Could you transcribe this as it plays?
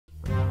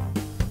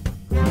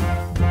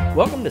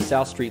Welcome to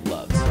South Street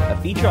Loves, a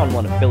feature on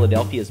one of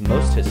Philadelphia's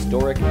most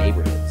historic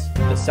neighborhoods,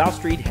 the South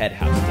Street Head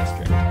House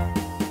District.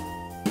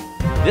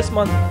 This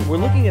month, we're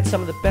looking at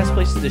some of the best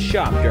places to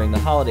shop during the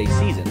holiday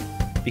season,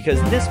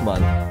 because this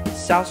month,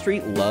 South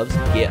Street loves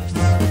gifts.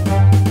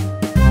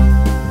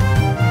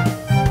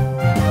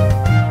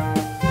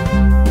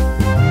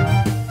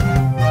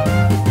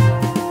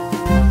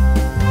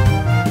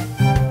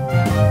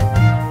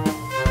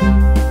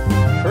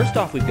 First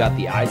off, we've got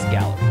the Eyes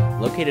Gallery,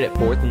 located at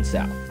 4th and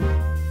South.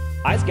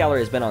 Eyes Gallery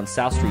has been on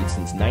South Street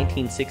since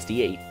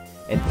 1968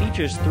 and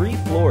features 3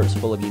 floors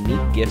full of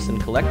unique gifts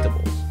and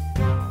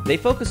collectibles. They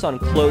focus on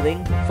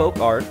clothing, folk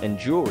art, and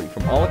jewelry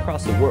from all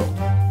across the world,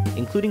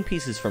 including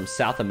pieces from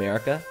South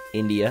America,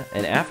 India,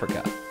 and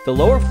Africa. The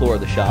lower floor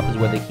of the shop is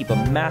where they keep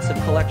a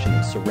massive collection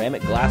of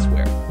ceramic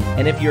glassware.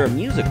 And if you're a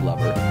music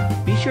lover,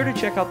 be sure to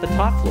check out the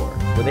top floor,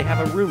 where they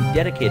have a room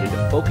dedicated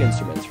to folk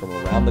instruments from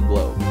around the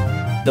globe.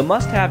 The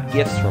must-have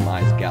gifts from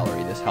Eyes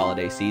Gallery this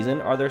holiday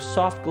season are their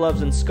soft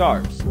gloves and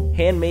scarves,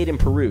 handmade in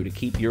Peru to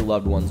keep your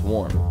loved ones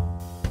warm.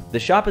 The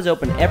shop is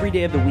open every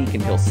day of the week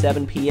until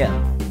 7 p.m.,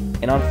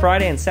 and on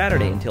Friday and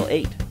Saturday until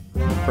 8.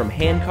 From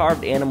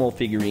hand-carved animal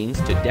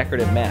figurines to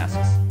decorative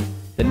masks,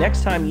 the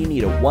next time you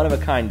need a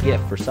one-of-a-kind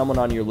gift for someone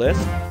on your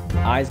list,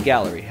 Eyes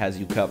Gallery has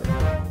you covered.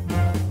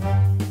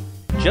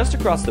 Just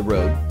across the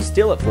road,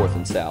 still at 4th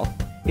and South,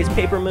 is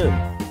Paper Moon.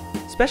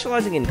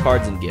 Specializing in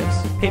cards and gifts,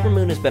 Paper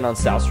Moon has been on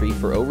South Street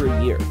for over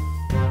a year.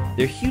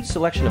 Their huge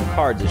selection of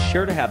cards is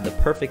sure to have the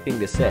perfect thing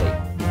to say,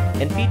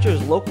 and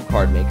features local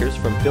card makers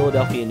from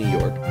Philadelphia, New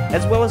York,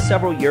 as well as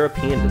several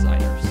European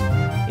designers.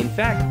 In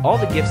fact, all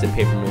the gifts at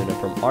Paper Moon are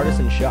from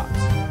artisan shops,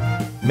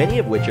 many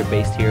of which are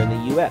based here in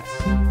the US.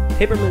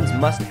 Paper Moon's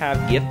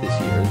must-have gift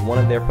this year is one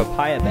of their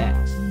papaya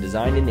bags,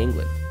 designed in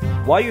England.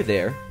 While you're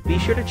there, be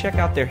sure to check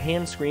out their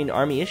hand-screened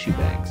Army issue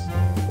bags,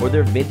 or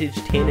their vintage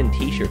tin and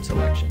t-shirt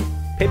selection.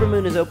 Paper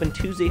Moon is open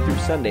Tuesday through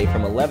Sunday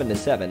from 11 to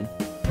 7,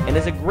 and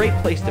is a great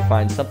place to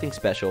find something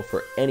special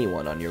for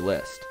anyone on your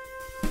list.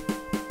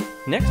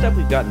 Next up,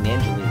 we've got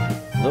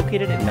Nangellini,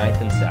 located at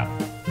 9th and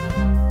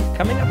South.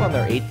 Coming up on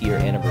their 8th year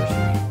anniversary,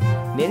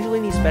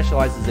 Nangellini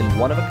specializes in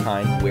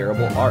one-of-a-kind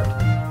wearable art.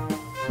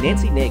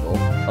 Nancy Nagel,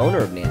 owner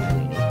of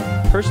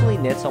Nangellini, personally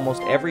knits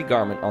almost every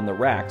garment on the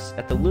racks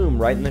at the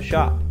loom right in the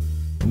shop,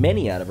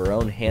 many out of her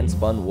own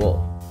hand-spun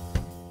wool.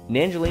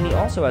 Nangellini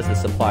also has the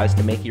supplies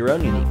to make your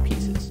own unique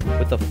pieces,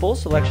 with a full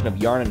selection of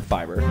yarn and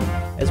fiber,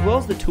 as well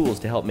as the tools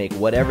to help make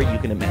whatever you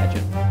can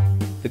imagine.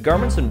 The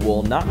garments and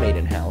wool not made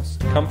in-house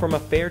come from a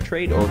fair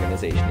trade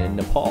organization in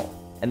Nepal,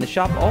 and the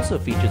shop also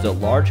features a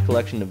large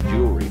collection of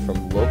jewelry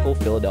from local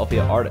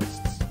Philadelphia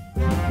artists.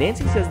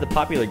 Nancy says the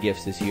popular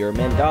gifts this year are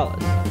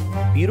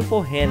mandalas,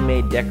 beautiful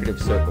handmade decorative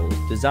circles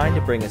designed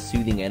to bring a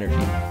soothing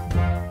energy.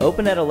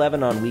 Open at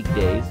 11 on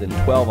weekdays and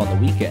 12 on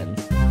the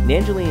weekends,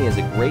 Nangellini is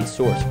a great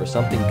source for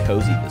something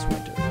cozy this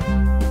winter.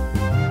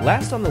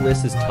 Last on the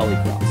list is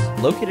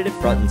Tullycross, located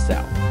at Front and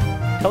South.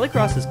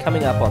 Tulleycross is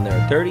coming up on their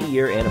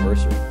 30-year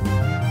anniversary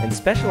and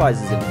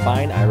specializes in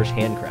fine Irish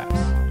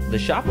handcrafts. The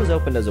shop was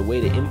opened as a way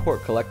to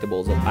import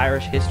collectibles of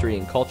Irish history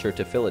and culture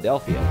to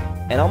Philadelphia,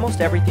 and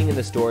almost everything in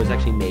the store is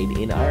actually made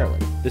in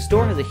Ireland. The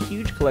store has a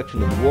huge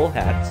collection of wool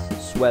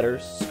hats,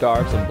 sweaters,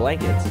 scarves, and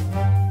blankets,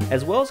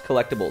 as well as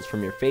collectibles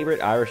from your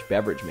favorite Irish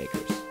beverage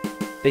makers.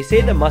 They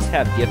say the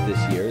must-have gift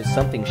this year is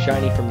something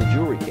shiny from the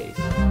jewelry case,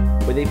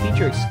 where they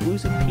feature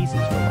exclusive pieces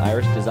from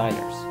Irish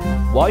designers.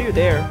 While you're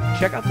there,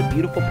 check out the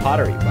beautiful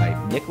pottery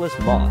by Nicholas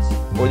Moss,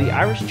 or the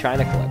Irish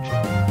China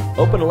collection.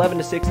 Open 11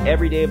 to 6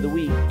 every day of the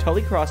week,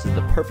 Tullycross is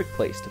the perfect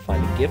place to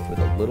find a gift with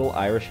a little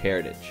Irish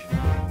heritage.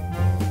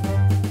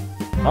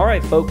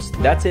 Alright folks,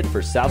 that's it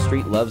for South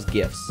Street Loves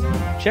Gifts.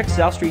 Check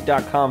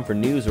southstreet.com for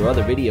news or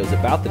other videos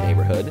about the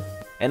neighborhood,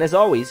 and as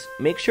always,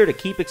 make sure to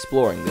keep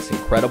exploring this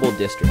incredible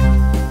district.